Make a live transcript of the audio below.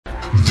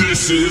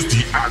This is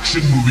the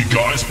Action Movie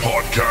Guys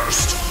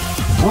podcast,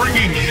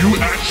 bringing you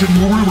action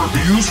movie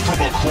reviews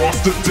from across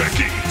the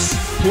decades,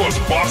 plus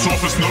box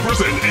office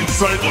numbers and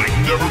insight like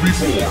never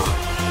before.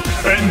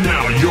 And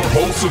now, your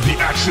hosts of the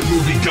Action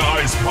Movie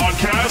Guys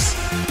podcast,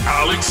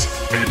 Alex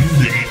and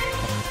Nate.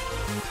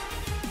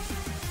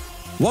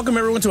 Welcome,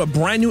 everyone, to a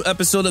brand new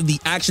episode of the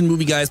Action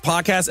Movie Guys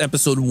podcast,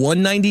 episode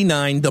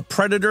 199, The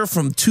Predator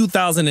from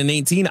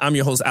 2018. I'm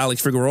your host,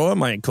 Alex Figueroa.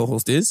 My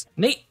co-host is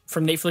Nate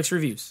from Netflix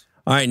Reviews.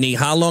 All right, Nate,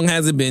 how long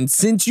has it been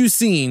since you've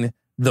seen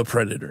The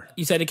Predator?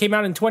 You said it came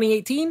out in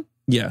 2018?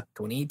 Yeah.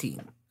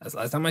 2018. That's the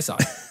last time I saw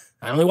it.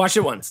 I only watched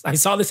it once. I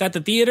saw this at the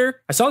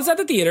theater.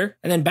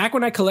 And then back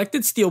when I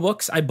collected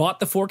steelbooks, I bought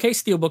the 4K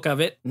steelbook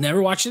of it,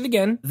 never watched it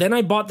again. Then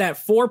I bought that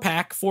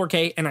 4-pack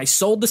 4K, and I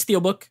sold the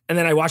steelbook, and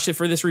then I watched it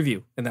for this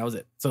review, and that was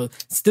it. So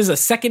this is a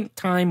second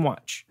time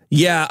watch.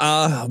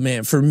 Yeah,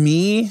 man, for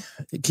me,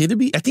 could it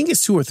be? I think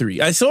it's 2 or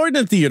 3. I saw it in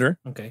the theater.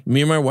 Okay.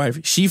 Me and my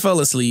wife, she fell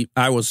asleep.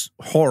 I was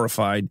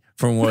horrified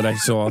from what I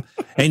saw.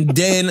 And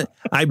then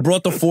I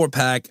brought the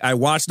 4-pack. I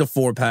watched the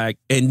 4-pack.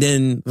 And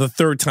then the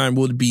third time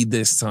would be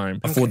this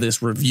time for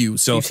this review.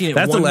 So you've seen it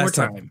that's one the last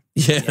more time.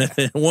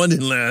 Yeah, one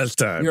and last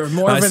time. You're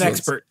more of an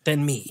expert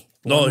than me.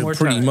 Oh,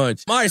 pretty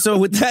much. All right, so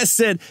with that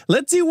said,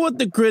 let's see what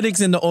the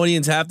critics and the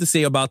audience have to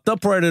say about The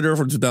Predator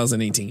from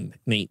 2018.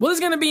 Nate. Well, it's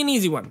going to be an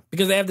easy one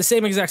because they have the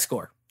same exact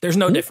score. There's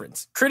no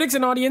difference. Critics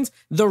and audience,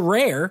 the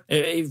rare,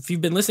 if you've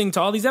been listening to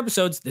all these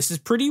episodes, this is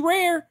pretty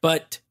rare,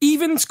 but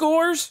even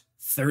scores,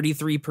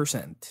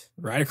 33%,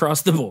 right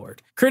across the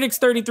board. Critics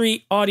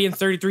 33, audience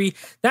 33.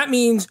 That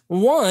means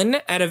 1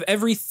 out of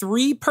every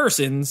 3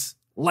 persons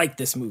like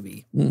this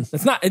movie.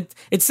 It's not.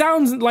 It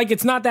sounds like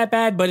it's not that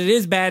bad, but it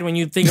is bad when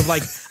you think of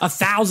like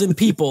 1,000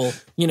 people.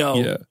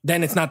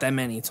 Then it's not that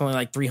many. It's only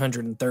like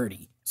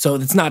 330. So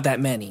it's not that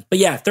many. But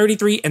yeah,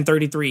 33 and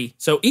 33.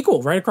 So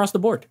equal right across the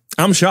board.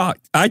 I'm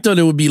shocked. I thought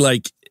it would be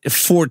like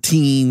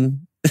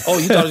 14. Oh,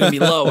 you thought it was going to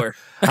be lower.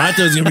 I thought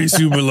it was going to be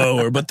super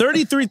lower. But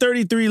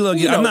 33, look,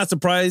 I'm not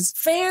surprised.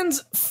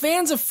 Fans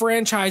of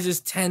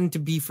franchises tend to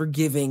be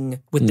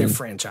forgiving with their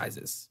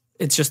franchises.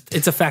 It's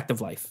a fact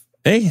of life.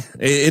 Hey,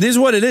 it is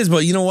what it is,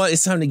 but you know what?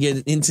 It's time to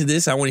get into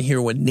this. I want to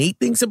hear what Nate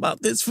thinks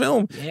about this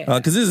film,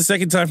 because this is the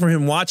second time for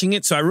him watching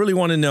it, so I really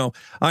want to know. All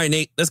right,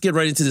 Nate, let's get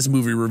right into this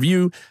movie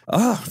review.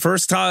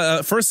 First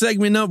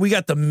segment up, we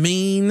got the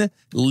main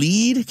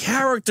lead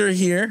character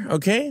here,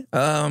 okay?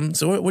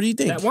 So what do you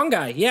think? That one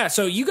guy, yeah.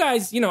 So you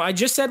guys, I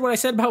just said what I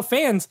said about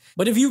fans,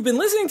 but if you've been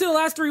listening to the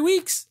last 3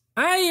 weeks,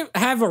 I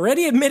have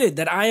already admitted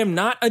that I am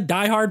not a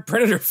diehard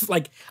Predator.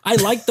 Like, I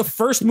like the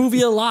first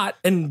movie a lot,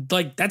 and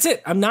like that's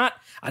it.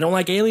 I don't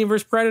like Alien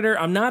vs. Predator.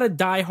 I'm not a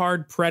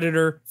diehard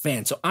Predator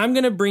fan. So I'm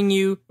going to bring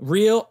you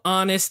real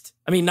honest.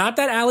 I mean, not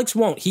that Alex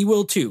won't. He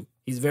will too.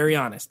 He's very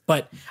honest.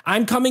 But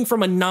I'm coming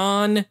from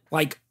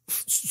a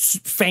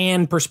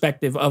fan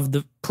perspective of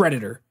the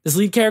Predator. This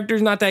lead character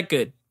is not that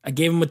good. I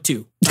gave him a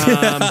 2.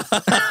 I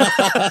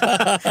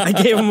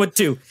gave him a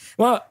 2.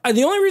 Well,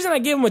 the only reason I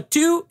gave him a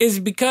 2 is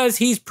because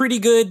he's pretty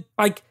good.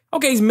 Like,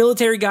 okay, he's a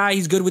military guy.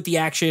 He's good with the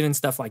action and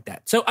stuff like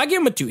that. So I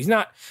give him a 2. He's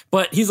not,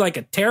 but he's like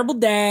a terrible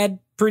dad,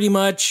 pretty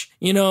much.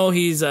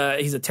 He's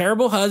a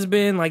terrible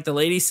husband, like the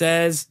lady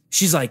says.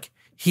 She's like,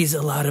 he's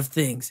a lot of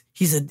things.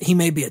 He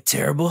may be a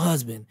terrible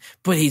husband,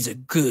 but he's a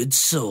good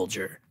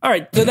soldier. All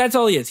right, so that's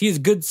all he is. He's a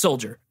good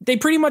soldier. They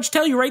pretty much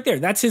tell you right there.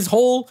 That's his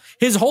whole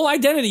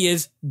identity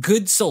is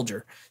good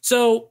soldier.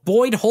 So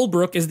Boyd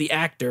Holbrook is the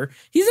actor.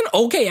 He's an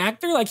okay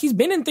actor. Like, he's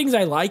been in things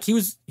I like. He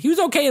was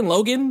okay in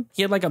Logan.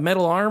 He had like a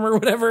metal arm or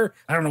whatever.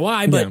 I don't know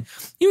why, but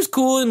he was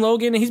cool in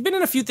Logan. He's been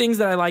in a few things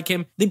that I like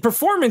him. The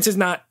performance is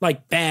not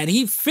like bad.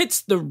 He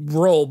fits the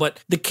role,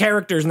 but the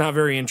character is not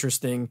very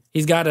interesting.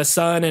 He's got a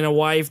son and a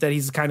wife that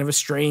he's kind of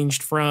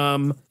estranged from.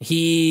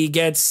 He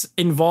gets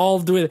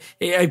involved with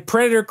a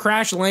Predator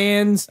crash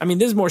lands. I mean,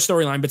 this is more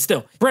storyline, but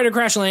still. Predator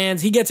crash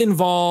lands. He gets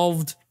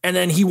involved, and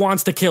then he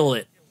wants to kill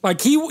it.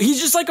 Like, he's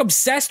just like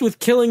obsessed with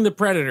killing the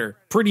Predator,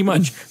 pretty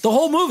much. The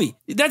whole movie.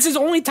 That's his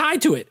only tie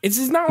to it. It's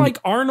not like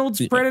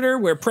Arnold's Predator,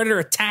 where Predator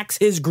attacks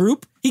his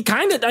group. He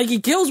kind of, like,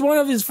 he kills one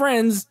of his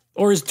friends,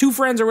 or his 2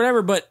 friends or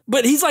whatever, but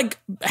he's like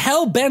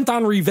hell bent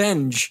on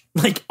revenge.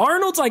 Like,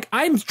 Arnold's like,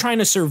 I'm trying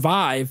to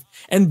survive,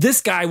 and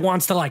this guy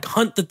wants to like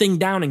hunt the thing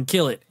down and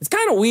kill it. It's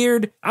kind of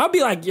weird. I'll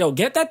be like, yo,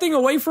 get that thing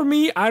away from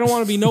me. I don't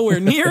want to be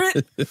nowhere near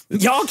it.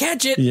 Y'all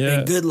catch it,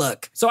 and good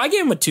luck. So I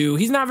gave him a 2.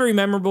 He's not very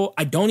memorable.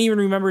 I don't even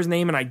remember his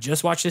name, and I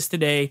just watched this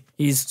today.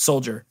 He's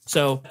Soldier.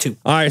 So 2.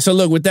 All right, so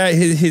look, with that,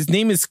 his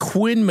name is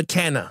Quinn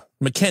McKenna.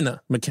 McKenna.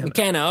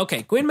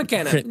 Okay. Quinn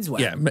McKenna.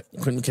 Yeah,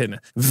 Quinn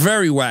McKenna.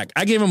 Very whack.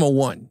 I gave him a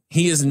 1.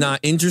 He is not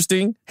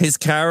interesting. His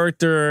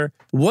character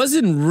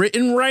wasn't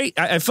written right.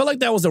 I felt like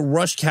that was a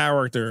rushed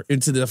character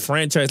into the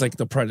franchise like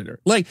The Predator.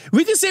 Like,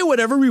 we can say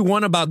whatever we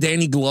want about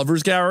Danny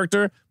Glover's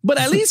character, but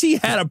at least he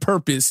had a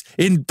purpose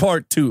in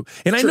part 2.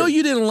 And I know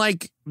you didn't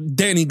like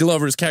Danny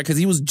Glover's character because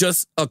he was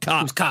just a cop.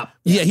 He was cop.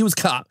 Yeah, he was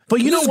cop.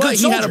 But you know what?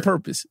 He had a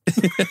purpose.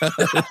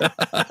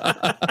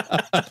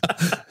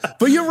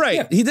 But you're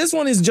right. This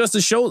one is just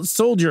a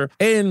soldier.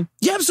 And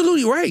you're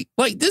absolutely right.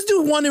 Like, this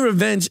dude wanted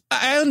revenge.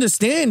 I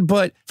understand.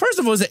 But first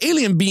of all, it's an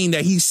alien being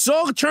that he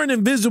saw turn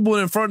invisible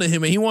in front of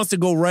him, and he wants to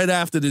go right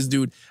after this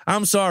dude.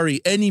 I'm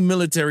sorry. Any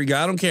military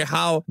guy, I don't care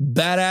how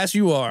badass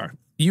you are,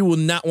 you will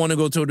not want to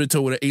go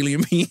toe-to-toe with an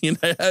alien being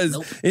that has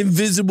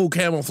invisible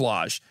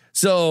camouflage.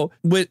 So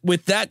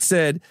with that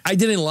said, I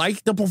didn't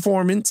like the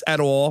performance at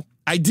all.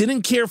 I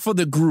didn't care for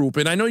the group,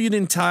 and I know you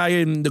didn't tie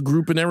in the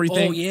group and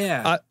everything. Oh,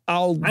 yeah.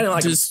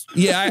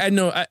 I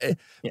know.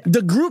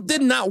 The group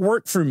did not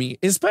work for me,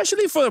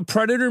 especially for the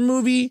Predator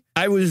movie.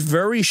 I was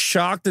very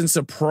shocked and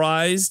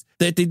surprised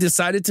that they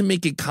decided to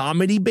make a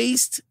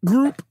comedy-based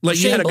group.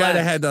 Like, you had a guy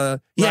that had And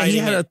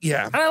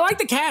I like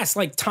the cast,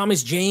 like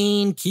Thomas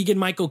Jane,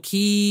 Keegan-Michael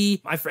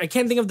Key. I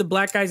can't think of the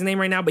black guy's name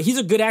right now, but he's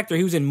a good actor.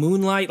 He was in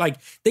Moonlight. Like,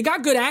 they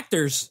got good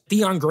actors.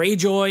 Theon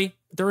Greyjoy.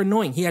 They're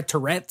annoying. He had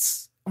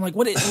Tourette's. I'm like,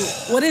 what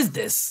is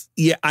this?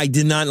 Yeah, I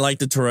did not like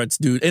the Tourette's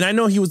dude. And I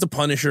know he was the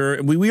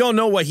Punisher. We all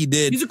know what he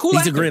did. He's a cool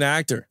actor. He's a great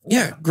actor.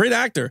 Yeah, great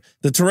actor.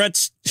 The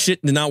Tourette's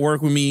shit did not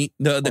work with me.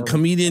 The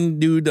comedian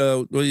dude,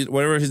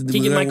 whatever his name.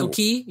 Keegan-Michael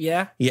Key,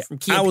 yeah.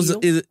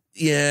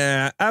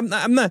 I'm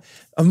not.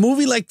 A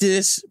movie like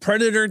this,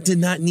 Predator, did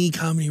not need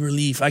comedy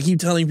relief. I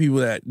keep telling people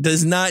that.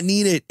 Does not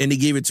need it. And they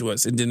gave it to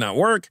us. It did not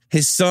work.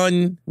 His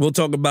son, we'll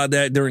talk about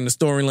that during the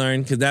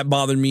storyline, because that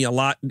bothered me a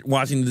lot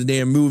watching the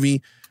damn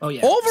movie. Oh,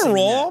 yeah.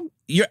 Overall,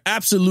 you're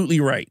absolutely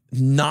right.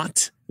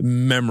 Not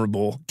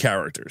memorable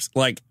characters.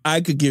 Like, I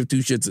could give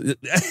two shits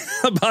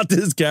about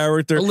this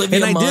character.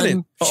 Olivia and Munn, I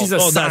didn't. She's a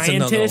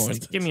scientist.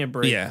 scientist. Give me a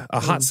break. Yeah, a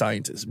hot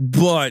scientist.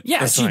 But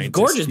yeah, she's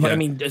gorgeous. But I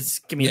mean,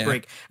 just give me a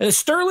break.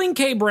 Sterling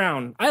K.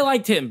 Brown, I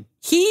liked him.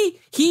 He,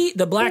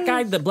 the black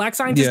guy, the black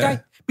scientist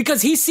guy,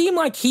 because he seemed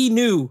like he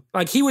knew,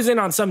 like he was in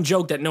on some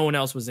joke that no one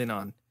else was in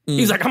on. He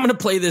was like, I'm going to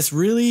play this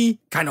really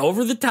kind of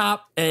over the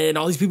top. And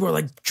all these people are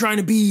like trying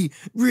to be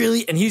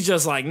really. And he's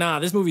just like, nah,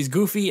 this movie's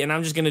goofy. And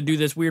I'm just going to do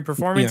this weird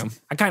performance. Yeah.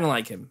 I kind of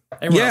like him.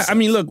 I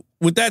mean, look,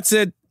 with that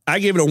said, I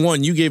gave it a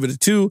 1. You gave it a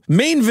 2.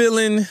 Main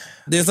villain.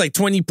 There's like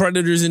 20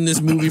 predators in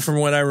this movie from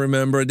what I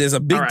remember. There's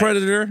a big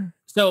predator.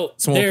 So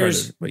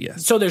there's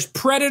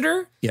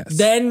Predator. Yes.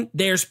 Then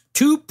there's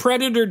 2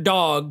 Predator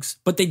dogs,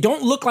 but they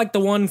don't look like the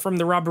one from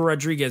the Robert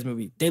Rodriguez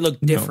movie. They look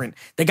different.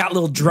 No. They got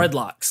little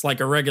dreadlocks like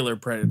a regular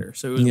Predator.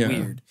 So it was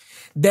weird.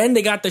 Then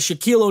they got the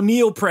Shaquille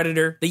O'Neal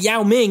Predator, the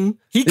Yao Ming.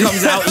 He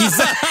comes out. He's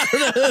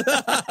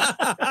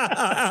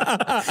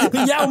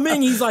the Yao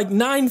Ming. He's like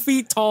 9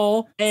 feet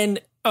tall.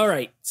 And all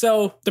right,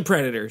 so the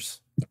Predators.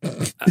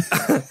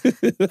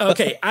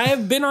 Okay, I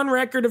have been on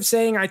record of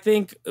saying I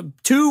think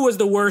 2 was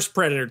the worst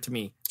Predator to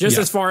me. Just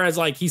as far as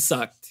like he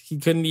sucked. He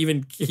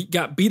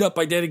got beat up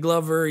by Danny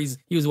Glover. He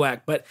was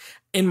whack. But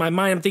in my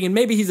mind, I'm thinking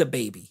maybe he's a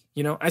baby.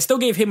 You know, I still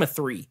gave him a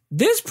 3.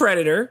 This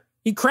Predator,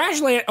 he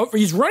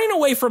he's running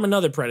away from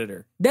another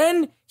Predator.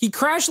 Then he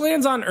crash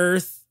lands on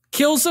Earth.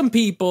 Kills some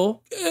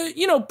people,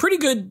 pretty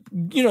good,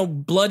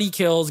 bloody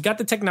kills, got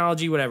the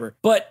technology, whatever,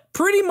 but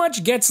pretty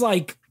much gets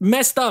like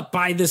messed up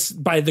by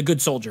the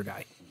good soldier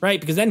guy,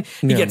 right? Because then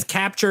he gets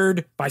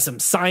captured by some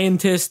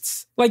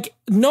scientists. Like,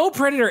 no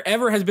Predator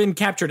ever has been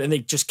captured, and they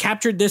just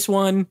captured this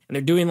one, and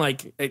they're doing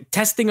like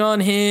testing on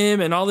him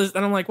and all this.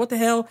 And I'm like, what the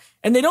hell?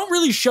 And they don't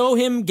really show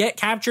him get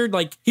captured.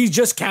 Like, he's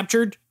just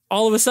captured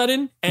all of a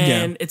sudden.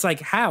 And it's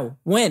like, how?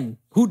 When?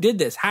 Who did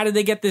this? How did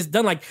they get this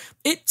done? Like,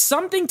 it's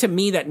something to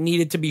me that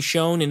needed to be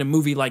shown in a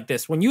movie like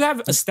this. When you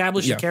have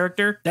established a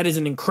character that is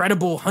an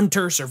incredible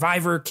hunter,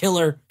 survivor,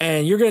 killer,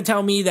 and you're going to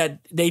tell me that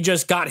they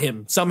just got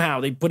him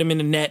somehow. They put him in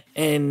a net,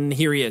 and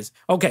here he is.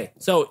 Okay,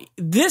 so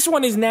this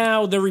one is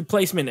now the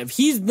replacement of,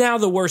 he's now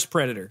the worst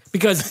Predator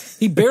because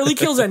he barely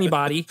kills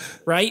anybody,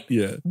 right?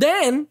 Yeah.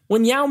 Then,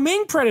 when Yao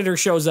Ming Predator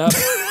shows up,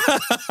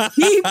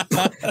 he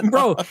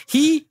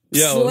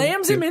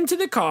slams him into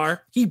the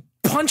car. He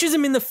punches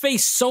him in the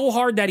face so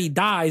hard that he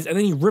dies, and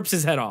then he rips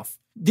his head off.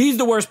 He's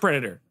the worst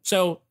Predator.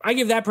 So I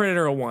give that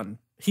Predator a 1.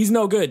 He's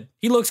no good.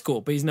 He looks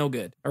cool, but he's no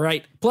good. All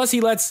right. Plus,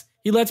 he lets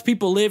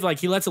people live. Like,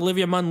 he lets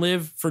Olivia Munn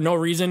live for no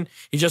reason.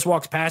 He just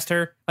walks past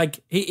her. Like,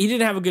 he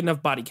didn't have a good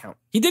enough body count.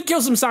 He did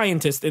kill some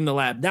scientists in the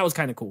lab. That was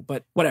kind of cool,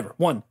 but whatever.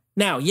 1.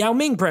 Now, Yao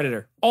Ming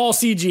Predator. All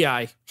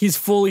CGI. He's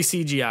fully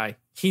CGI.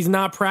 He's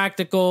not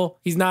practical.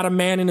 He's not a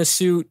man in a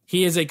suit.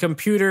 He is a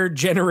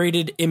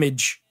computer-generated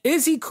image.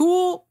 Is he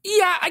cool?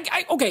 Yeah,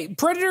 okay.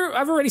 Predator,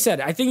 I've already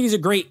said, I think he's a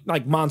great,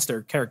 like,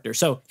 monster character.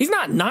 So he's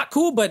not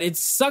cool, but it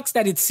sucks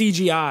that it's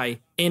CGI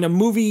in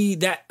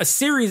a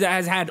series that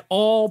has had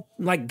all,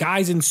 like,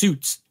 guys in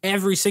suits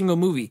every single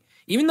movie.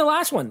 Even the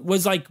last one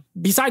was like,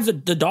 besides the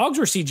dogs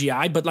were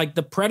CGI, but like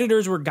the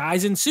predators were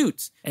guys in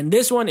suits. And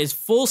this one is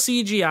full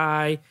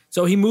CGI.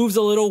 So he moves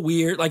a little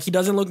weird. Like, he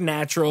doesn't look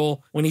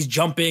natural when he's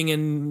jumping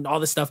and all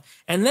this stuff.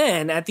 And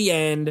then at the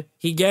end,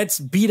 he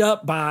gets beat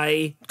up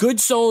by good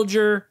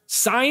soldier,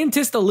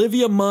 scientist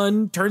Olivia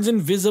Munn, turns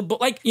invisible.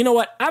 Like, you know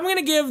what? I'm going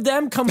to give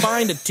them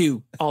combined a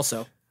 2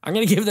 also. I'm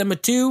going to give them a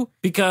 2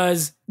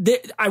 because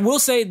I will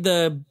say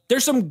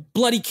there's some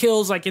bloody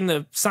kills like in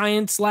the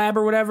science lab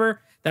or whatever.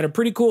 that are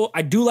pretty cool.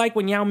 I do like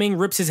when Yao Ming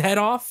rips his head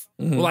off,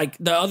 like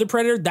the other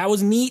Predator. That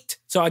was neat.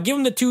 So I give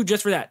him the 2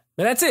 just for that.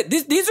 But that's it.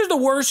 These are the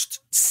worst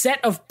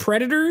set of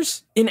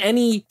Predators in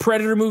any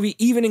Predator movie,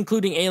 even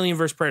including Alien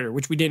vs. Predator,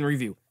 which we didn't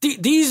review.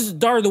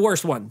 These are the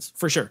worst ones,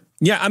 for sure.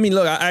 Yeah, I mean,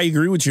 look, I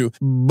agree with you,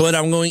 but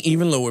I'm going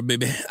even lower,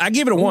 baby. I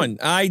gave it a 1.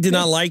 I did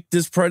not like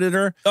this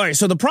Predator. All right,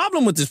 so the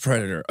problem with this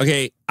Predator,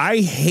 okay, I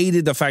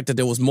hated the fact that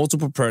there was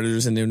multiple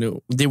Predators and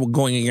they were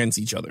going against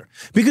each other.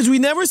 Because we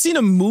never seen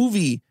a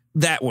movie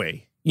that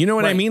way. You know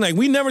what I mean? Like,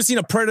 we never seen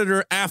a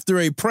Predator after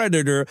a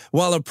Predator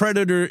while a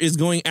Predator is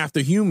going after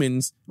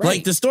humans. Right.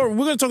 Like, the story,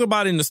 we're going to talk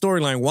about in the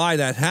storyline why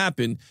that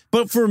happened.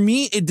 But for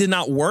me, it did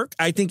not work.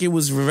 I think it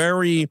was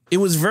very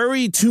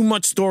too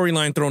much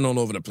storyline thrown all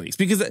over the place.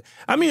 Because,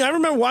 I mean, I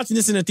remember watching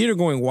this in the theater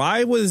going,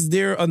 why was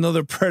there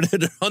another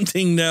Predator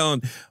hunting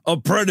down a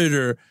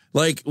Predator?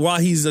 Like, while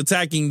he's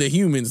attacking the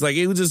humans? Like,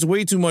 it was just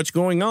way too much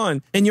going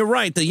on. And you're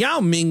right, the Yao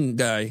Ming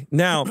guy,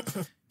 now,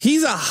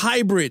 he's a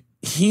hybrid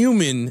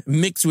human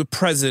mixed with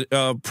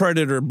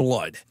predator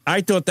blood.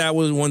 I thought that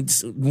was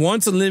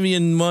once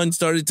Olivia Munn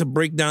started to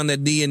break down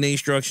that DNA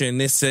structure,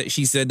 and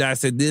she said,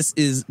 this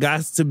is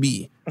got to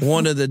be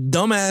one of the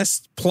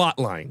dumbass plot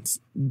lines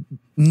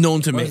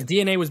known to me. His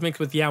DNA was mixed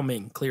with Yao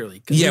Ming,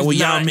 clearly. Yeah, well,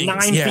 Yao Ming, 9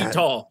 feet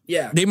tall.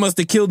 Yeah, they must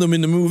have killed him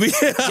in the movie.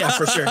 Yeah,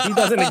 for sure. He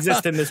doesn't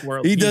exist in this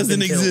world. He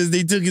doesn't exist.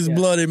 They took his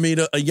blood and made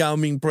a Yao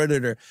Ming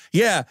Predator.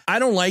 Yeah, I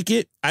don't like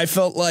it. I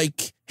felt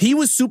like he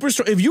was super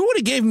strong. If you would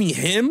have gave me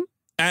him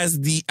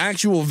as the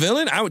actual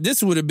villain,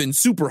 this would have been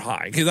super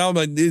high, because I was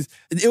like,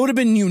 it would have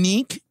been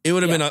unique. It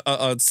would have been a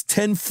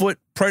 10-foot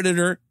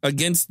Predator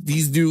against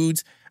these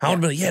dudes. I would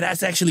have been like, yeah,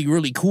 that's actually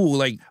really cool.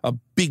 Like a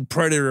big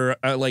Predator,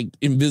 like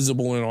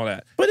invisible and all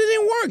that. But it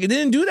didn't work. It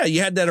didn't do that.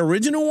 You had that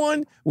original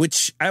one,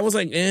 which I was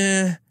like,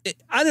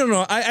 I don't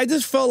know. I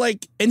just felt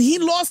like, and he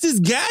lost his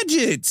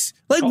gadgets.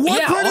 Like,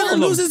 what Predator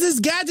loses his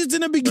gadgets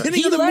in the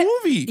beginning of the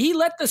movie? He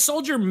let the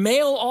soldier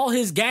mail all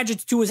his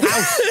gadgets to his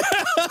house.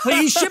 Like,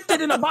 he shipped it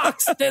in a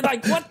box. They're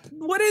like,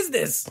 what is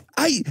this?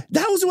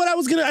 That was what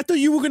I thought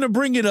you were going to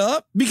bring it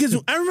up, because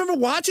I remember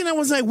watching, I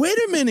was like, wait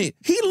a minute.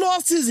 He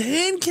lost his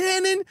hand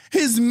cannon,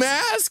 his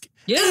mask.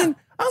 Yeah. And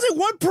I was like,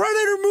 what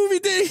Predator movie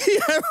did he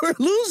ever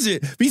lose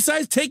it?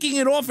 Besides taking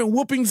it off and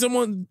whooping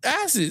someone's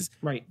asses.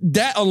 Right.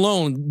 That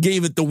alone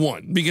gave it the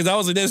 1, because I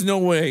was like, there's no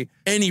way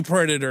any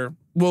Predator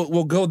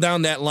will go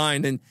down that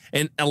line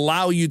and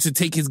allow you to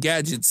take his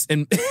gadgets.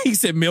 And he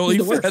said, Millie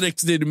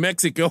FedEx did in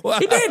Mexico.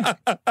 He did.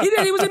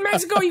 He was in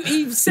Mexico.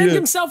 He sent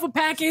himself a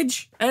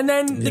package, and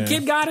then the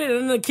kid got it,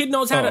 and the kid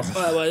knows how to.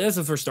 Well, that's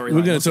the first story.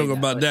 We're going to talk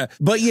about that.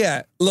 But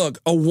yeah, look,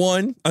 a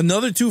 1,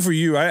 another 2 for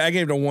you. I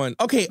gave it a 1.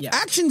 Okay,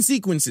 action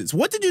sequences.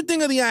 What did you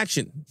think of the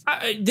action?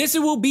 This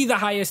will be the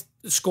highest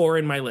score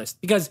in my list,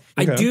 because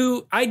I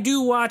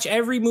do watch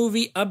every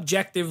movie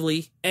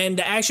objectively, and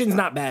the action's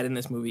not bad in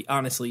this movie.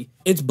 Honestly,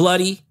 it's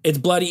bloody,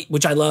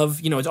 which I love.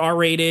 It's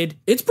R-rated.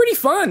 It's pretty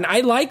fun.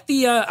 I like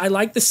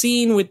the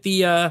scene with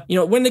the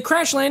when the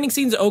crash landing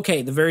scene's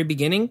okay, the very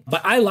beginning,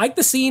 but I like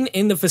the scene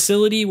in the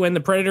facility when the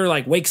Predator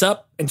like wakes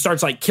up and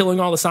starts like killing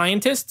all the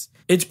scientists.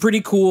 It's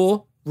pretty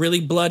cool, really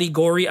bloody,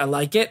 gory. I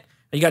like it.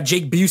 You got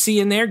Jake Busey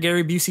in there,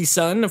 Gary Busey's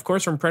son, of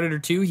course, from Predator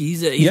 2.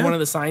 He's one of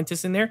the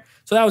scientists in there.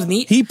 So that was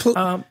neat. He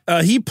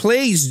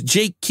plays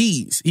Jake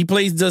Keys. He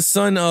plays the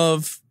son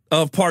of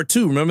Part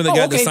 2. Remember the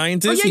guy, the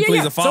scientist? He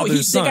plays the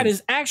father's son. They got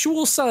his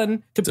actual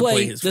son to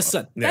play the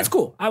son. Yeah. That's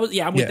cool. I'm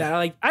with that.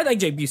 I like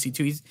Jake Busey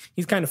too.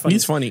 He's kind of funny.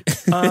 He's funny.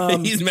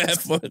 He's mad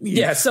funny.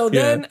 Yeah. So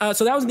then,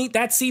 so that was neat.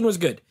 That scene was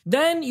good.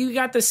 Then you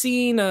got the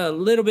scene a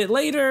little bit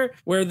later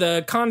where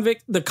the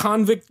convict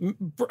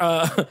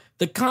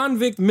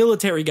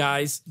military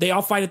guys, they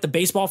all fight at the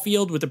baseball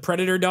field with the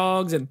Predator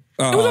dogs, and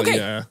it was okay.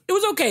 Yeah. It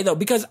was okay though,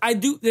 because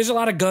there's a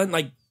lot of gun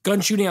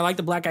shooting. I like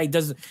the black guy.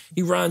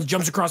 He runs,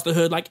 jumps across the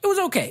hood. Like, it was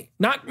okay.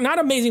 Not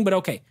amazing, but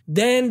okay.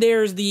 Then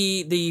there's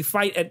the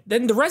fight.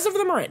 Then the rest of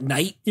them are at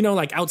night,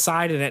 like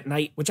outside and at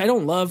night, which I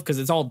don't love because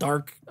it's all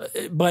dark.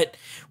 But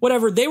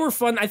whatever. They were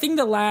fun. I think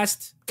the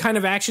last kind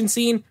of action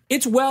scene,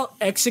 it's well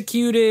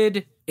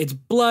executed. It's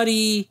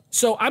bloody.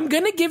 So I'm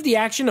going to give the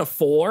action a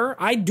 4.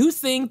 I do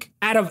think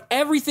out of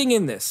everything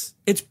in this,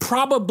 it's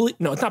definitely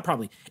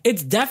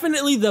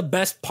the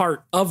best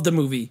part of the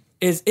movie.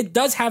 Is it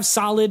does have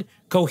solid,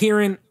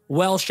 coherent,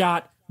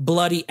 well-shot,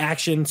 bloody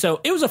action.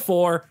 So it was a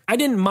 4. I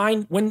didn't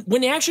mind when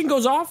the action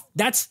goes off.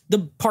 That's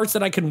the parts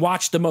that I can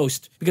watch the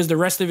most, because the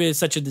rest of it is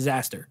such a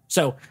disaster.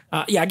 So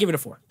I give it a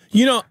 4.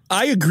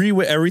 I agree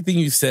with everything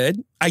you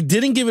said. I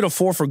didn't give it a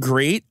 4 for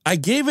great. I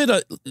gave it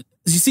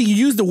you see, you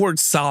used the word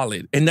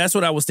solid, and that's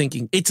what I was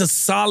thinking. It's a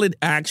solid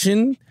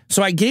action.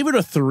 So I gave it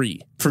a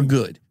 3 for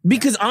good,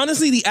 because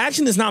honestly, the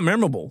action is not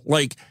memorable.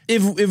 Like,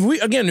 if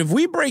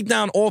we break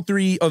down all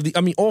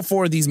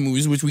 4 of these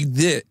movies, which we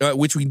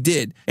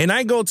did, and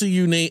I go to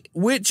you, Nate,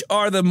 which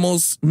are the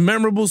most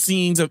memorable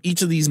scenes of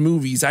each of these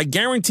movies, I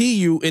guarantee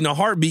you, in a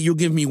heartbeat, you'll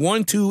give me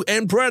 1, 2,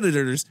 and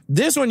Predators.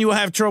 This one, you'll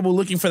have trouble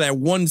looking for that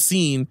one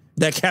scene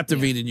that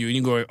captivated you, and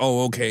you go,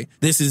 oh, okay,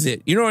 this is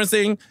it. You know what I'm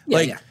saying?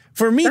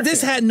 For me,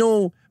 this had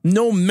no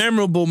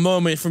memorable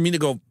moment for me to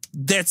go,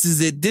 this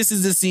is it. This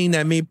is the scene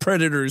that made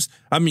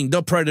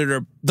the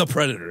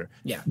Predator.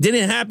 Yeah.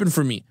 Didn't happen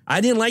for me.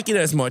 I didn't like it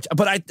as much,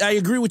 but I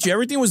agree with you.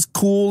 Everything was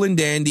cool and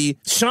dandy.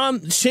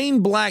 Shane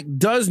Black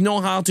does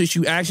know how to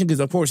shoot action because,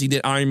 of course, he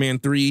did Iron Man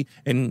 3.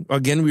 And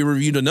again, we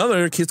reviewed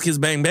another Kiss Kiss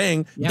Bang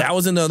Bang. Yeah. That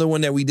was another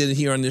one that we did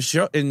here on the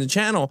show, in the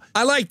channel.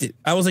 I liked it.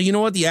 I was like, you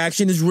know what? The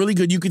action is really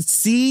good. You could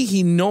see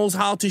he knows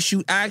how to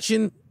shoot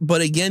action.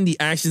 But again, the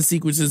action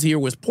sequences here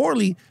was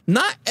poorly,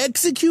 not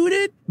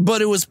executed, but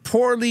it was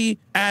poorly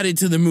added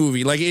to the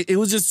movie. Like, it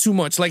was just too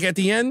much. Like, at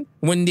the end,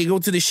 when they go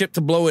to the ship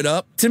to blow it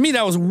up, to me,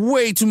 that was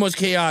way too much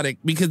chaotic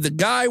because the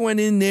guy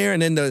went in there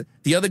and then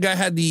the other guy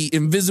had the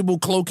invisible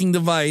cloaking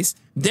device.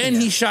 Then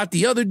he shot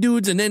the other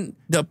dudes and then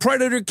the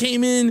Predator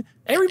came in.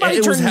 Everybody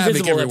turned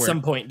invisible at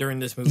some point during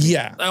this movie.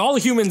 Yeah. All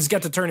the humans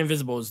get to turn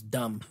invisible is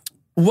dumb.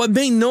 What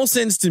made no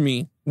sense to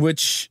me,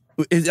 which...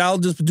 I'll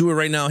just do it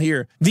right now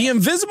here. The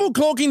invisible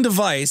cloaking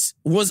device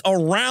was a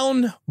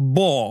round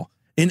ball.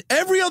 In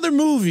every other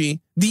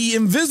movie, the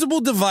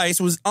invisible device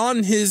was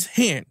on his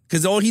hand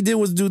because all he did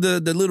was do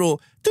the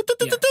little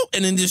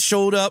and then just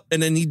showed up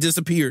and then he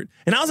disappeared.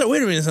 And I was like,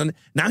 wait a minute, son.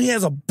 Now he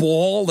has a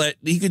ball that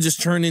he could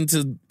just turn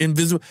into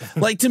invisible.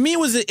 Like, to me,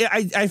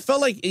 I felt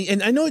like,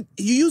 and I know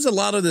you use a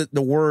lot of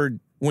the word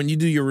when you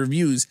do your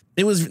reviews.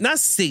 It was not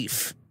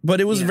safe,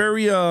 but it was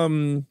very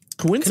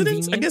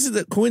coincidence. Convenient? I guess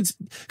it's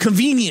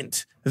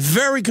convenient.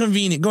 Very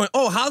convenient. Going,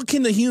 oh, how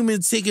can the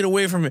humans take it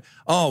away from it?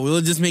 Oh, we'll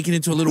just make it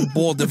into a little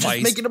ball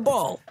device. Just make it a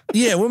ball.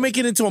 Yeah, we'll make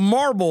it into a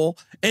marble,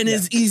 and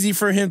it's easy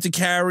for him to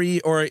carry.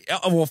 Or,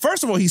 well,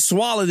 first of all, he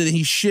swallowed it and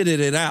he shitted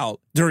it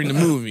out during the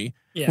movie.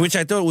 Which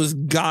I thought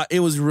it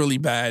was really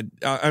bad.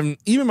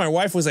 Even my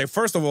wife was like,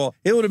 first of all,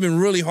 it would have been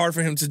really hard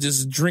for him to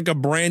just drink a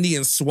brandy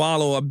and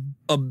swallow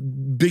a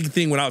big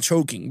thing without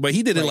choking. But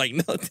he did it like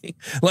nothing.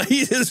 Like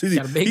he just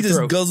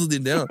guzzled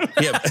it down.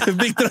 Yeah,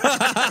 big throat.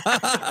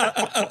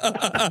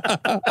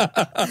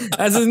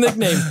 That's his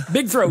nickname,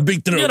 Big Throat.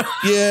 Big Throat. You know?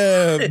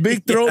 Yeah,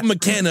 Big Throat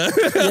McKenna.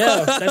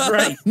 Yeah, that's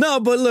right. No,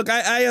 but look,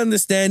 I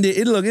understand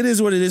it. Look, it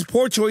is what it is.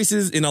 Poor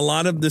choices in a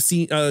lot of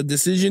the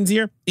decisions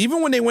here.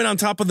 Even when they went on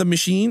top of the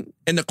machine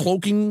and the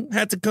cloaking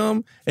had to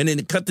come and then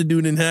it cut the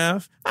dude in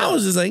half, I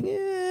was just like,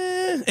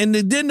 and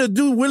then the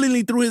dude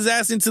willingly threw his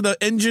ass into the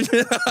engine.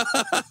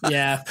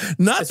 Yeah.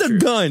 Not the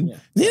gun. Yeah.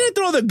 He didn't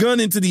throw the gun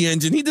into the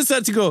engine. He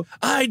decided to go,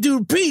 all right,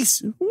 dude,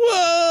 peace.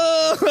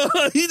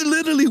 Whoa. He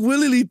literally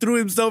willingly threw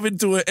himself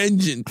into an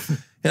engine.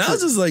 And I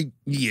was just like,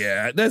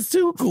 yeah, that's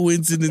too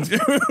coincidence.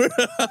 It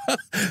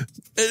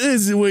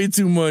is way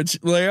too much.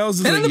 Like, I was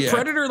just and then the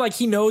Predator, like,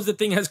 he knows the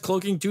thing has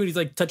cloaking too, and he's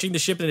like touching the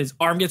ship and his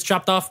arm gets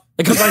chopped off.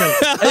 It comes like,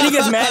 and then he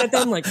gets mad at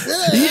them, like,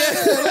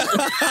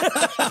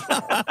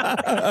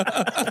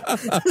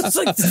 it's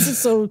like, this is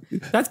so,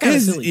 that's kind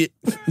of silly.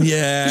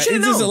 It's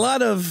just a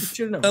lot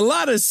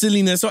of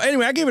silliness. So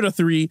anyway, I gave it a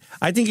 3.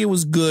 I think it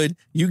was good.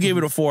 You gave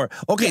it a 4.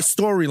 Okay,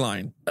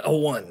 storyline. A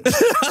 1.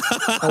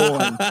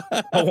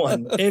 A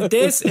 1. If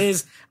this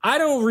is, I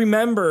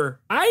remember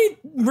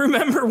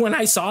when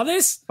I saw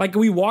this, like,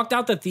 we walked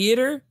out the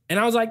theater and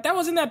I was like, that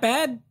wasn't that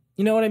bad.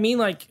 You know what I mean?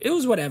 Like, it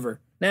was whatever.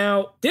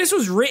 Now, this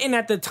was written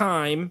at the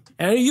time,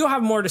 and you'll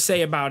have more to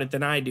say about it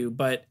than I do,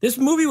 but this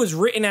movie was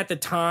written at the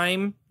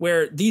time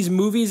where these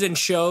movies and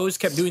shows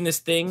kept doing this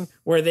thing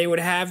where they would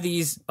have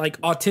these,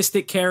 like,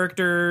 autistic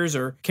characters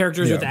or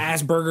characters with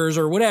Asperger's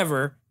or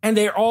whatever, and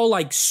they're all,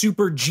 like,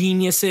 super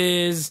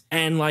geniuses,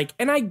 and, like,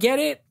 and I get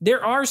it.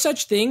 There are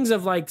such things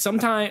of, like,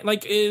 sometimes,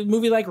 like, a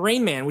movie like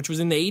Rain Man, which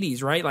was in the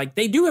 80s, right? Like,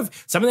 they do have,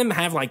 some of them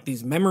have, like,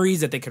 these memories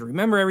that they could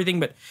remember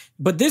everything,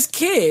 but this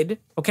kid,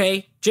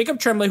 okay, Jacob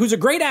Tremblay, who's a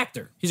great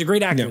actor. He's a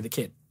great actor, the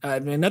kid.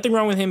 Nothing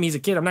wrong with him. He's a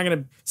kid. I'm not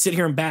going to sit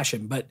here and bash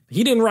him, but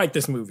he didn't write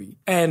this movie.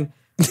 And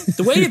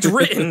the way it's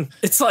written,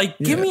 it's like,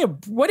 give me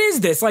what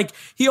is this? Like,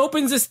 he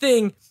opens this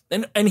thing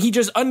and he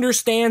just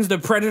understands the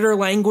Predator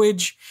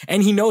language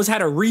and he knows how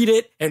to read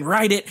it and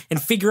write it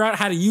and figure out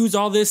how to use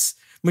all this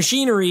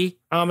machinery.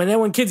 And then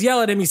when kids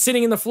yell at him, he's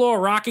sitting in the floor,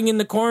 rocking in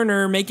the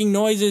corner, making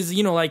noises,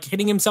 you know, like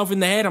hitting himself in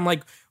the head. I'm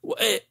like,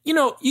 you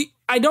know,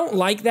 I don't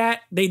like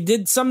that. They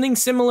did something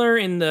similar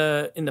in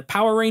the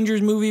Power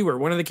Rangers movie where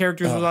one of the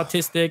characters was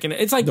autistic, and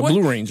it's like the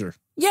Blue Ranger.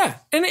 Yeah,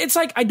 and it's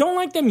like I don't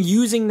like them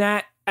using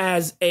that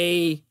as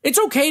a. It's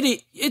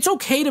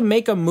okay to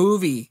make a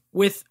movie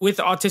with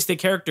autistic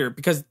character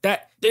because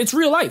that it's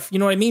real life. You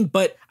know what I mean?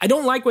 But I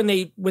don't like when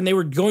they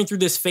were going through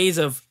this phase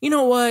of, you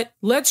know what?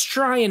 Let's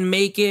try and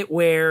make it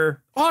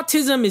where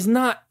autism is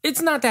not.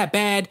 It's not that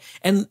bad,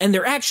 and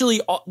they're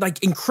actually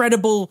like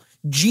incredible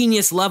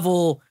genius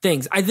level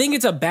things. I think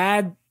it's a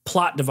bad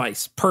plot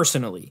device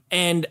personally.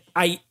 And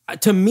I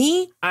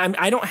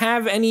don't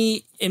have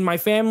any in my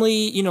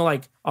family, you know,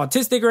 like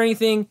autistic or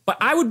anything, but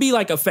I would be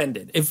like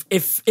offended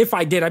if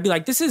I did. I'd be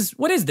like,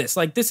 what is this?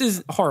 Like, this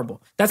is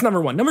horrible. That's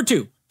number 1. Number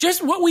 2,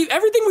 just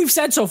everything we've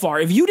said so far.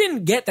 If you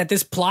didn't get that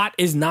this plot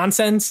is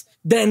nonsense,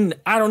 then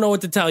I don't know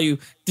what to tell you.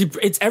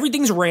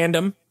 Everything's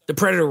random. The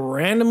Predator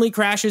randomly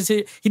crashes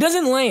it. He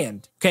doesn't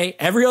land, okay?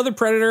 Every other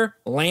Predator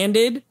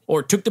landed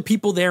or took the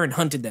people there and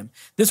hunted them.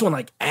 This one,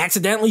 like,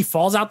 accidentally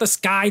falls out the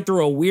sky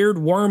through a weird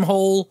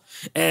wormhole,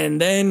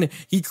 and then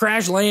he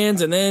crash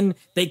lands, and then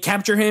they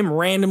capture him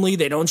randomly.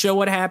 They don't show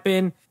what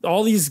happened.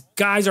 All these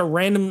guys are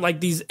random, like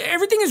these,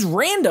 everything is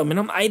random.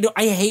 And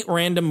I hate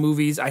random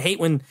movies. I hate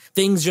when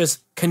things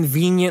just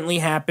conveniently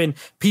happen.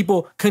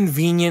 People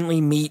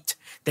conveniently meet.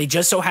 They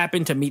just so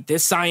happen to meet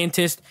this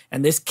scientist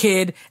and this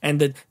kid, and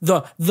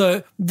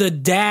the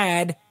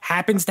dad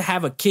happens to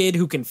have a kid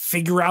who can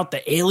figure out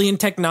the alien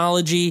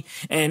technology.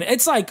 And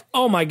it's like,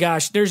 oh my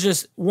gosh, there's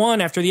just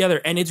one after the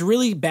other. And it's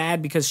really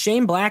bad because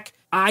Shane Black,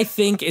 I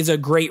think, is a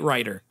great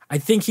writer. I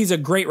think he's a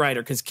great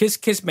writer because Kiss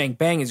Kiss Bang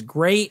Bang is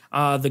great.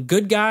 The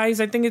Good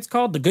Guys, I think it's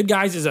called. The Good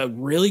Guys is a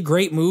really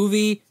great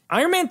movie.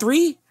 Iron Man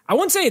 3, I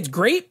wouldn't say it's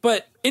great,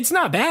 but it's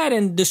not bad,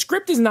 and the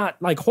script is not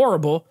like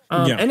horrible.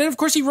 And then of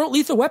course he wrote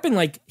Lethal Weapon.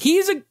 Like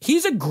he's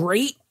a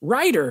great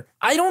writer.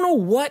 I don't know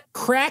what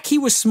crack he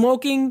was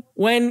smoking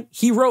when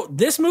he wrote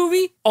this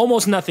movie.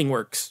 Almost nothing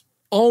works.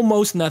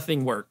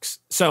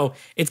 So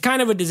it's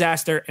kind of a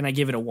disaster, and I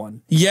give it a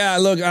 1. Yeah,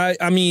 look,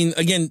 I mean,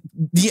 again,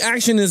 the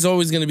action is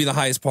always going to be the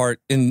highest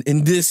part. In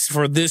this,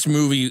 for this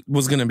movie,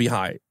 was going to be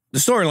high. The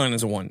storyline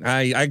is a 1.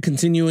 I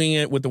continuing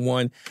it with the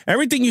 1.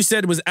 Everything you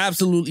said was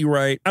absolutely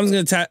right. I'm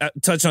just going to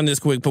touch on this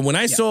quick. But when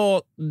I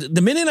saw,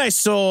 the minute I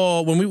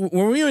saw, when we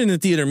were in the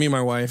theater, me and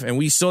my wife, and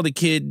we saw the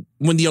kid,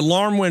 when the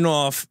alarm went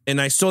off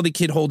and I saw the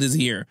kid hold his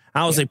ear,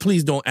 I was like,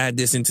 please don't add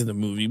this into the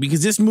movie.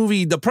 Because this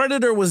movie, The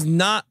Predator, was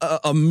not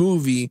a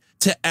movie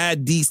to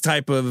add these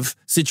type of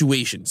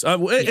situations.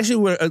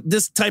 Actually,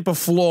 this type of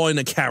flaw in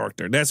a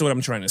character. That's what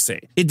I'm trying to say.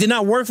 It did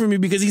not work for me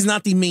because he's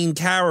not the main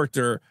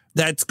character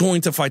that's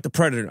going to fight the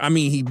Predator. I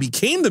mean, he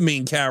became the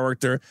main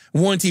character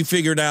once he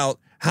figured out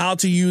how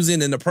to use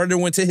it, and the Predator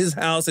went to his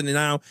house, and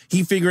now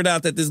he figured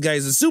out that this guy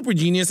is a super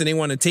genius, and they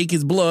want to take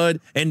his blood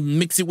and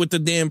mix it with the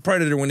damn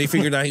Predator when they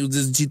figured out he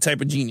was this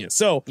type of genius.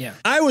 So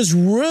I was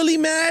really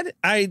mad.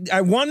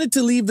 I wanted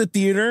to leave the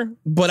theater,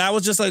 but I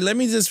was just like, let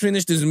me just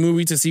finish this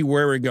movie to see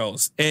where it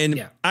goes.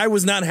 And I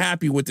was not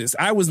happy with this.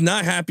 I was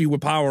not happy with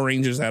Power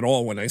Rangers at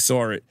all when I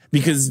saw it,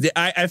 because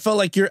I felt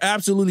like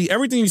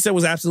everything you said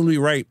was absolutely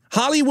right.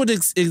 Hollywood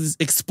is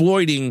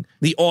exploiting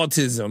the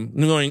autism,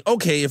 knowing,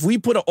 okay, if we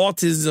put an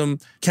autism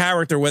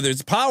character, whether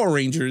it's Power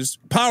Rangers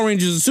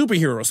is a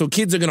superhero, so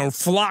kids are going to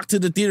flock to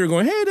the theater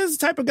going, hey, this is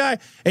the type of guy.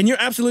 And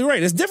you're absolutely right.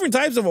 There's different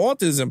types of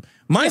autism.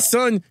 My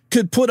son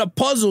could put a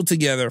puzzle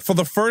together for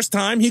the first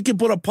time. He could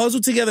put a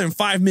puzzle together in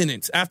 5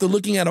 minutes after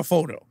looking at a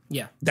photo.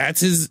 Yeah.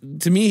 That's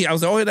to me, I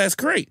was like, oh, that's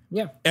great.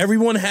 Yeah.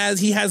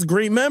 He has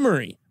great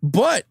memory.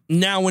 But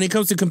now when it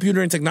comes to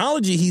computer and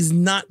technology, he's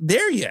not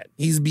there yet.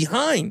 He's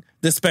behind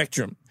the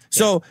spectrum.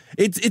 So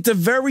it's a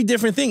very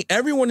different thing.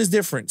 Everyone is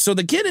different. So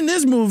the kid in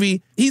this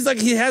movie, he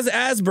has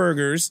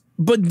Asperger's,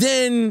 but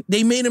then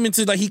they made him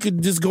into like he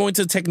could just go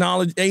into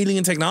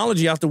alien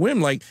technology off the whim.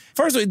 Like,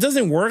 first of all, it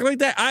doesn't work like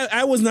that.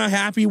 I was not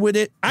happy with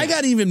it. I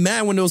got even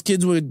mad when those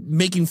kids were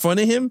making fun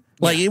of him.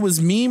 Like it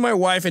was me, my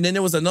wife, and then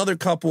there was another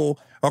couple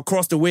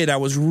across the way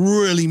that was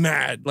really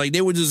mad. Like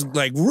they were just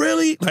like,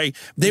 really? Like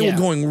they were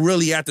going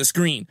really at the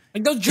screen.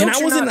 Like those jokes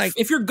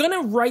if you're going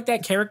to write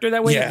that character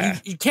that way,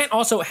 you can't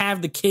also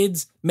have the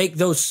kids make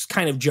those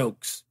kind of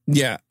jokes.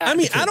 Yeah. I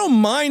mean, I don't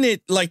mind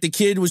it. Like the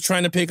kid was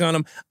trying to pick on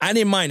him. I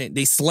didn't mind it.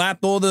 They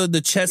slapped all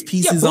the chess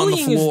pieces on the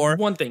floor. Is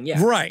one thing.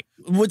 Yeah. Right.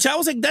 Which I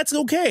was like, that's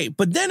okay.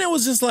 But then it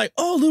was just like,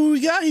 oh, look what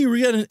we got here.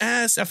 We got an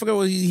ass. I forgot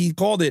what he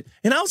called it.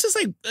 And I was just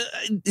like,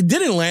 it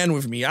didn't land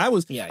with me. I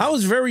was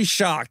very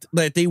shocked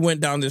that they went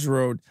down this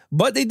road,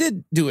 but they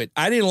did do it.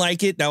 I didn't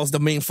like it. That was the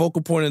main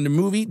focal point of the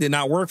movie. Did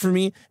not work for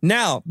me.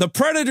 Now, the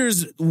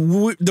Predators,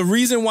 the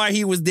reason why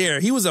he was there,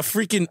 he was a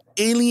freaking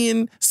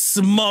alien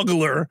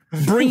smuggler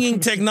bringing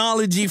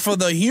technology for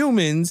the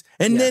humans.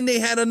 And then they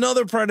had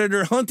another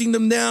Predator hunting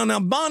them down, a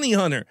bounty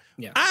hunter.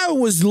 Yeah. I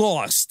was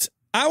lost.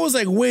 I was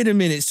like, wait a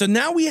minute. So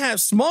now we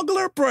have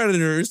smuggler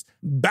predators,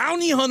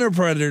 bounty hunter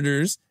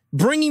predators,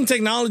 bringing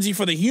technology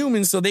for the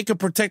humans so they could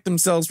protect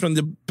themselves from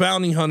the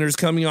bounty hunters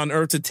coming on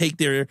Earth to take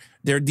their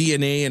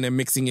DNA and then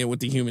mixing it with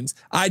the humans.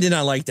 I did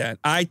not like that.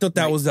 I thought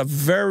that was a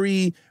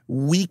very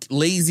weak,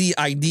 lazy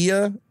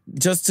idea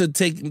just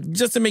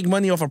to make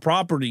money off a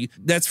property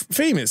that's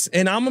famous.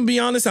 And I'm going to be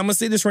honest, I'm going to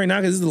say this right now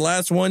because this is the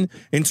last one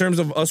in terms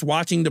of us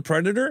watching The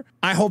Predator.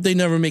 I hope they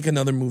never make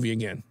another movie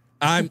again.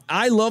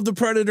 I love The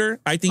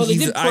Predator. I think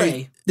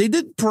they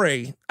did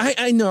Prey.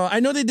 I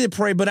know they did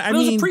Prey, but I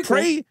mean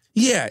Prey.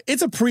 Yeah,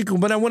 it's a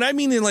prequel. But what I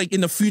mean in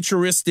the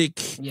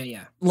futuristic.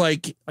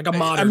 Like a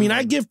modern. I mean,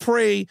 I give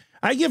Prey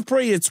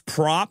its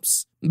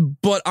props,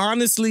 but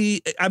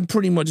honestly, I'm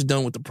pretty much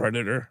done with The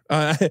Predator.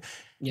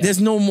 There's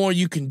no more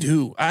you can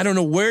do. I don't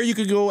know where you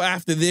could go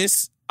after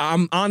this.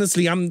 I'm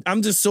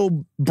just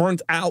so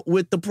burnt out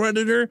with The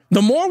Predator.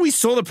 The more we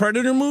saw the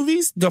Predator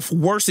movies, the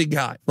worse it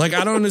got. Like,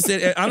 I don't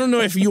understand. I don't know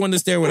if you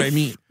understand what I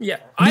mean. Yeah.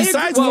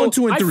 Besides 1,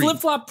 2, and 3. I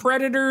flip-flop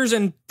Predators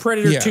and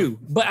Predator 2,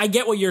 but I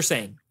get what you're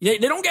saying. They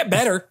don't get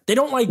better. They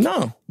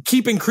don't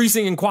keep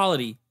increasing in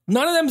quality.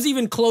 None of them's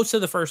even close to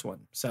the first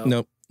one. So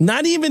Nope.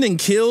 Not even in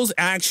kills,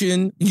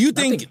 action. You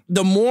think Nothing.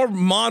 the more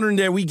modern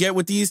that we get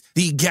with these,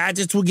 the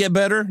gadgets will get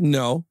better?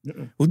 No.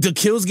 The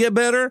kills get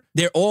better.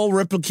 They're all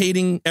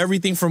replicating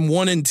everything from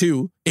 1 and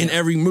 2 in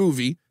every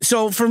movie.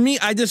 So for me,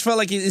 I just felt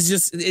like it's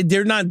just,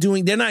 they're not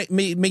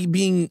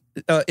being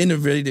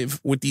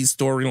innovative with these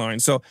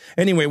storylines. So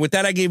anyway, with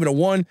that, I gave it a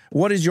 1.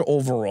 What is your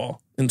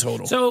overall in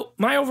total? So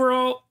my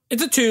overall,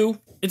 it's a 2.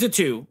 It's a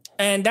 2.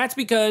 And that's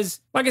because,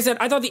 like I said,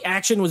 I thought the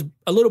action was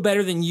a little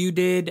better than you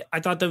did. I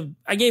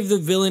gave the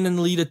villain and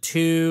the lead a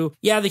 2.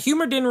 Yeah, the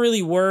humor didn't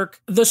really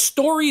work. The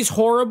story's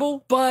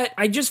horrible, but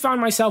I just found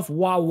myself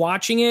while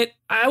watching it,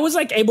 I was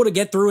like able to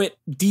get through it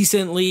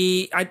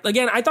decently. I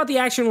thought the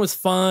action was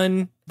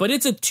fun, but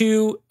it's a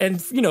 2. And,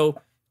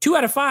 2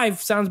 out of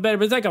 5 sounds better,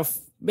 but it's like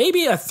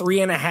maybe a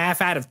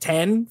 3.5 out of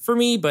 10 for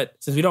me. But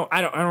since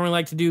I don't really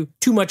like to do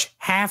too much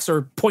halves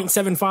or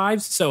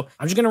 0.75s, so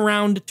I'm just gonna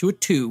round to a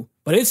 2.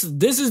 But this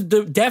is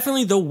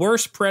definitely the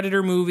worst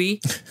Predator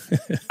movie.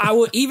 I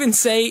will even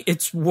say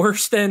it's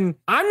worse than.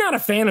 I'm not a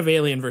fan of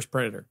Alien vs.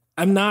 Predator.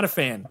 I'm not a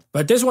fan,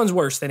 but this one's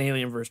worse than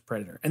Alien vs.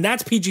 Predator, and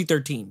that's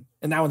PG-13,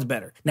 and that one's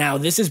better. Now,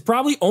 this is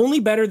probably only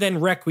better than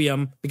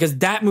Requiem because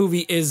that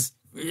movie is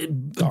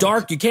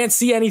dark. You can't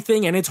see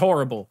anything, and it's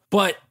horrible.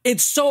 But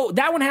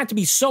that one had to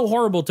be so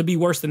horrible to be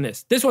worse than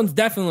this. This one's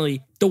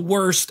definitely the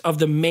worst of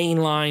the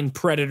mainline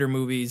Predator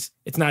movies.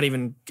 It's not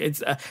even.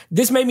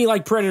 This made me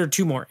like Predator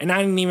 2 more, and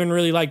I didn't even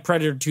really like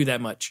Predator 2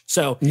 that much.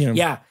 So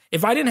yeah,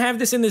 if I didn't have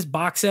this in this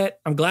box set,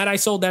 I'm glad I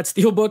sold that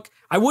Steelbook.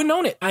 I wouldn't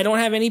own it. I don't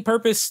have any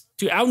purpose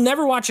to. I'll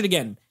never watch it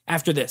again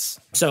after this.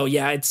 So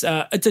yeah, it's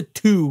a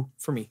 2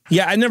 for me.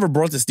 Yeah, I never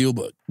brought the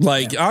Steelbook.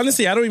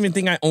 Honestly, I don't even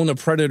think I own a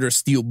Predator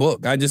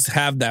Steelbook. I just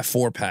have that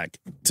 4-pack,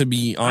 to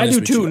be honest. I do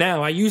with too you.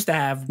 now. I used to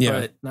have,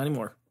 but not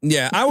anymore.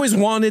 Yeah, I always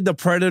wanted the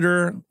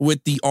Predator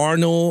with the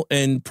Arnold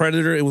and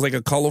Predator. It was like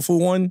a colorful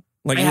one.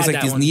 Like it was like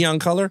this neon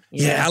color.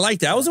 Yeah, I like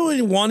that. I was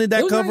always wanted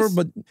that cover, nice.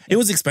 but it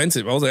was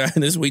expensive. I was like,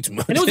 this is way too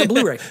much. And it was a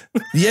Blu-ray.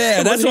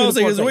 Yeah, that's what I was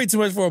like. It's 4K. way too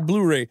much for a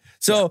Blu-ray.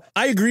 So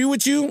I agree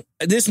with you.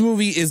 This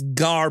movie is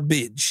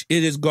garbage.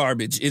 It is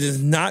garbage. It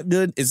is not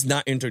good. It's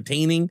not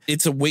entertaining.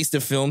 It's a waste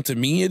of film to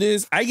me. It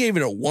is. I gave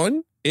it a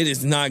 1. It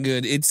is not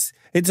good.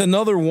 It's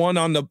another 1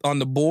 on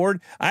the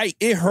board.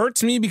 It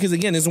hurts me because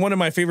again, it's one of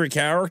my favorite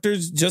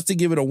characters. Just to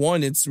give it a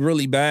 1, it's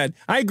really bad.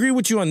 I agree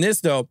with you on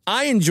this though.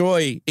 I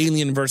enjoy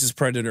Alien vs.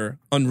 Predator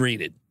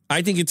unrated.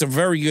 I think it's a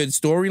very good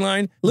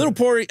storyline. A little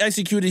poor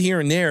executed here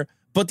and there,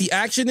 but the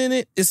action in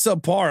it is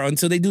subpar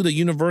until they do the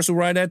Universal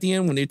ride at the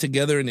end when they're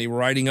together and they're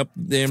riding up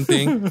the damn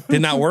thing.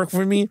 Did not work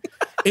for me.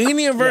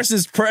 Alien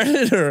vs.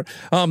 Predator,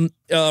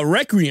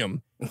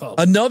 Requiem. Oh.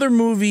 Another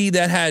movie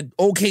that had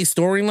okay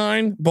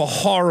storyline, but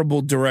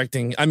horrible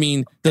directing. I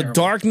mean, the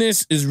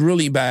darkness is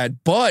really bad,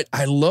 but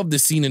I love the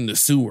scene in the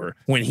sewer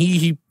when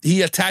he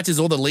attaches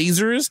all the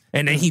lasers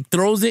and then he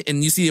throws it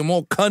and you see them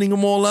all cutting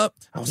them all up.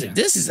 I was like,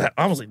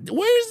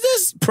 where is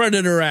this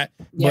Predator at?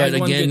 Yeah, but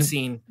one again, good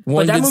scene.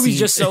 But that movie's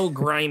just so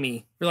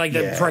grimy. You're like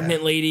the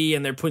pregnant lady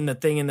and they're putting the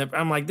thing in the.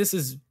 I'm like,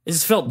 this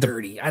felt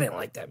dirty. I didn't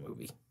like that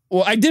movie.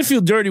 Well, I did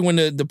feel dirty when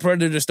the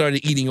Predator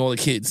started eating all the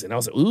kids, and I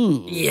was like,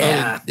 "Ooh,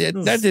 yeah,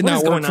 that did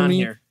not work for me."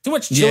 Here? Too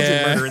much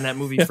children murder in that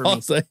movie for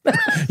me. Like,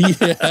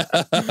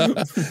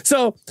 yeah.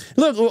 So,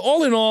 look,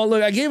 all in all,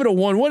 I gave it a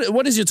 1.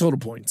 What is your total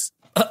points?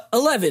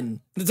 11.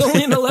 It's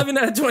only an 11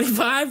 out of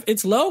 25.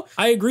 It's low.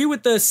 I agree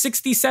with the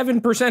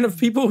 67% of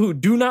people who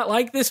do not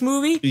like this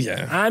movie.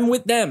 Yeah. I'm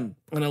with them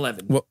on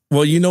 11.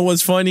 Well, you know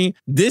what's funny?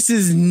 This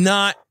is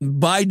not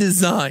by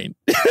design.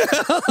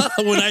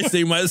 When I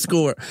say my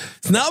score,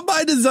 it's not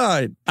by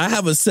design. I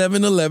have a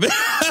 7-11.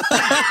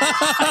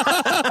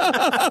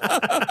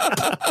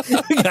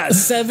 We got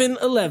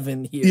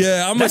 7-11 here.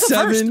 Yeah, I'm That's a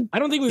 7. First. I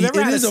don't think we've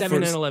ever had a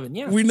 7 and 11.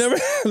 Yeah, we never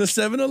had a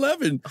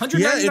 7-11.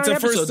 199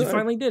 episodes. We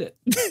finally did it.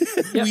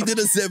 Yeah. We did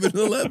a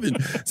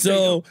 7-11.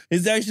 So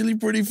it's actually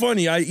pretty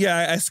funny.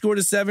 I scored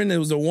a 7. It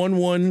was a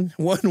 1-1,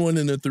 1-1,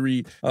 and a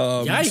 3.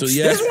 Yikes. So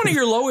yeah. This is one of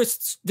your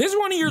lowest. This is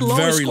one of your lowest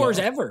Very scores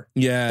low. ever.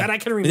 Yeah, that I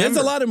can remember. There's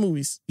a lot of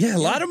movies. Yeah, a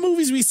lot of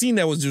movies we've seen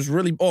that was just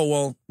really. Oh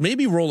well,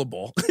 maybe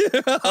Rollerball.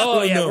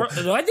 Oh yeah,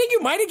 I think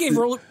you might have gave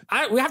Roller.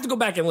 We have to go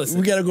back and listen.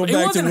 We got to go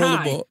back to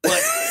Rollerball. But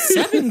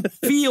 7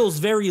 feels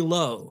very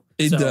low.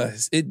 It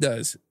does. It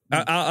does.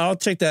 I'll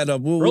check that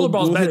up.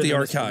 We'll hit the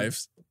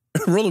archives.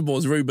 Rollerball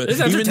is very bad.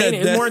 It's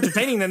entertaining. It's more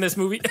entertaining than this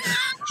movie.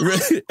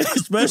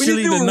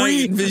 Especially the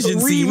night vision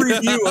scene.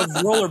 Re-review of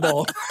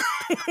Rollerball.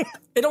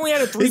 It only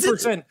had a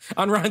 3%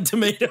 on Rotten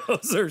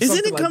Tomatoes or something.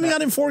 Isn't it coming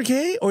out in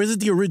 4K or is it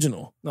the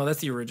original? No, that's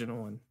the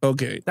original one.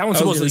 Okay. That one's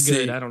supposed to be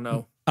good. I don't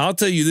know. I'll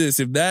tell you this: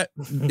 if that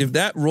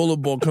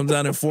rollerball comes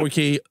out in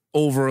 4K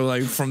over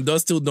like From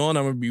Dusk Till Dawn,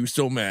 I'm gonna be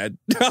so mad.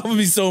 I'm gonna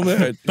be so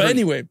mad. But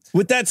anyway,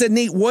 with that said,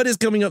 Nate, what is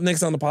coming up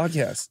next on the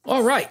podcast?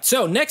 All right.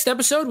 So next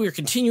episode, we're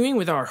continuing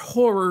with our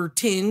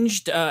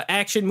horror-tinged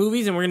action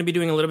movies, and we're going to be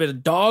doing a little bit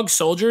of Dog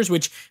Soldiers,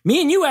 which me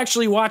and you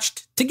actually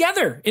watched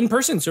together in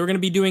person. So we're going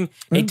to be doing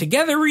a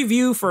together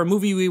review for a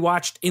movie we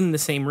watched in the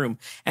same room.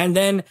 And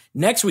then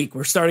next week,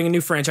 we're starting a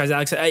new franchise,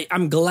 Alex.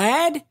 I'm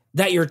glad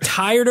that you're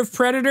tired of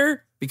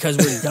Predator, because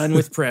we're done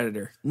with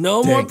Predator.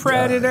 No more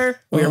Predator. God.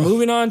 We are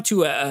moving on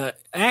to a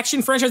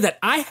action franchise that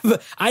I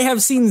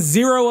have seen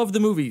 0 of the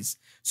movies.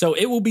 So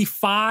it will be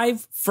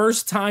 5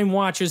 first-time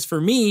watches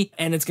for me,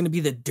 and it's going to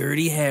be the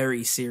Dirty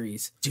Harry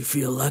series. Do you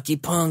feel lucky,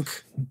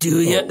 punk?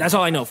 Do you? That's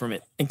all I know from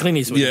it. And Clint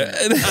Eastwood. Yeah.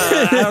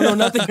 I don't know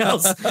nothing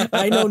else.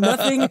 I know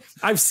nothing.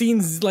 I've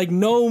seen like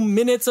no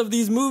minutes of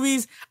these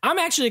movies. I'm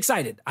actually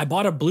excited. I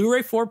bought a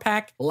Blu-ray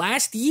 4-pack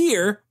last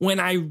year when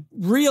I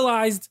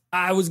realized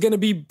I was going to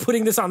be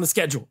putting this on the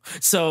schedule.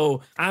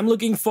 So I'm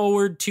looking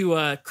forward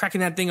to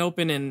cracking that thing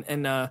open.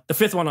 And the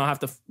 5th one I'll have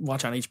to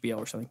watch on HBO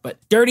or something. But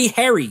Dirty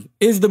Harry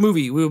is the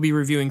movie we will be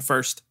reviewing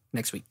first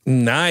next week.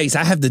 Nice.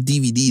 I have the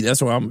DVD.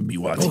 That's what I'm going to be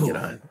watching it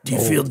on. Do you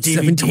feel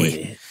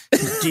DVD?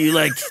 Do you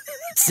like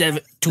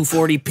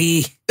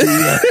 240p?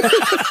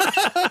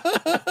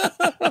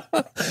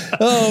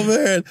 Oh,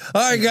 man.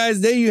 All right,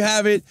 guys, there you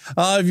have it.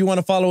 If you want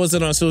to follow us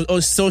on our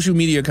social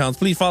media accounts,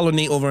 please follow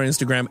Nate over on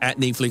Instagram at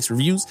Nateflix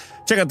Reviews.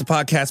 Check out the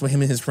podcast with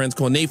him and his friends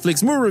called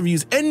Nateflix Movie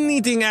Reviews.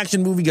 Anything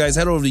action movie, guys,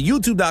 head over to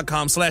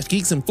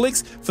youtube.com/Geeks and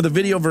Flicks for the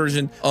video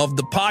version of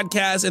the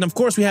podcast. And, of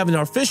course, we have an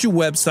official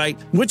website,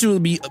 which will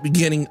be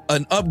getting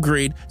an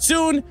upgrade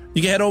soon.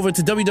 You can head over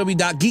to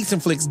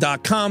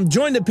www.geeksandflicks.com,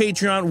 join the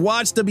Patreon,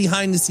 watch the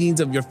behind the scenes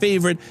of your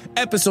favorite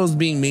episodes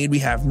being made. We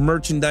have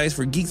merchandise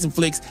for Geeks and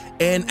Flicks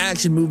and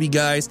action movie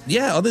guys.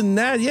 Yeah, other than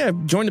that,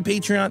 join the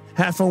Patreon,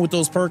 have fun with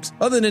those perks.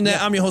 Other than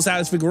that, I'm your host,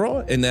 Alex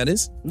Figueroa, and that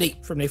is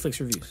Nate from Nateflix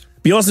Reviews.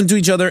 Be awesome to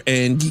each other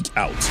and geek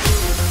out.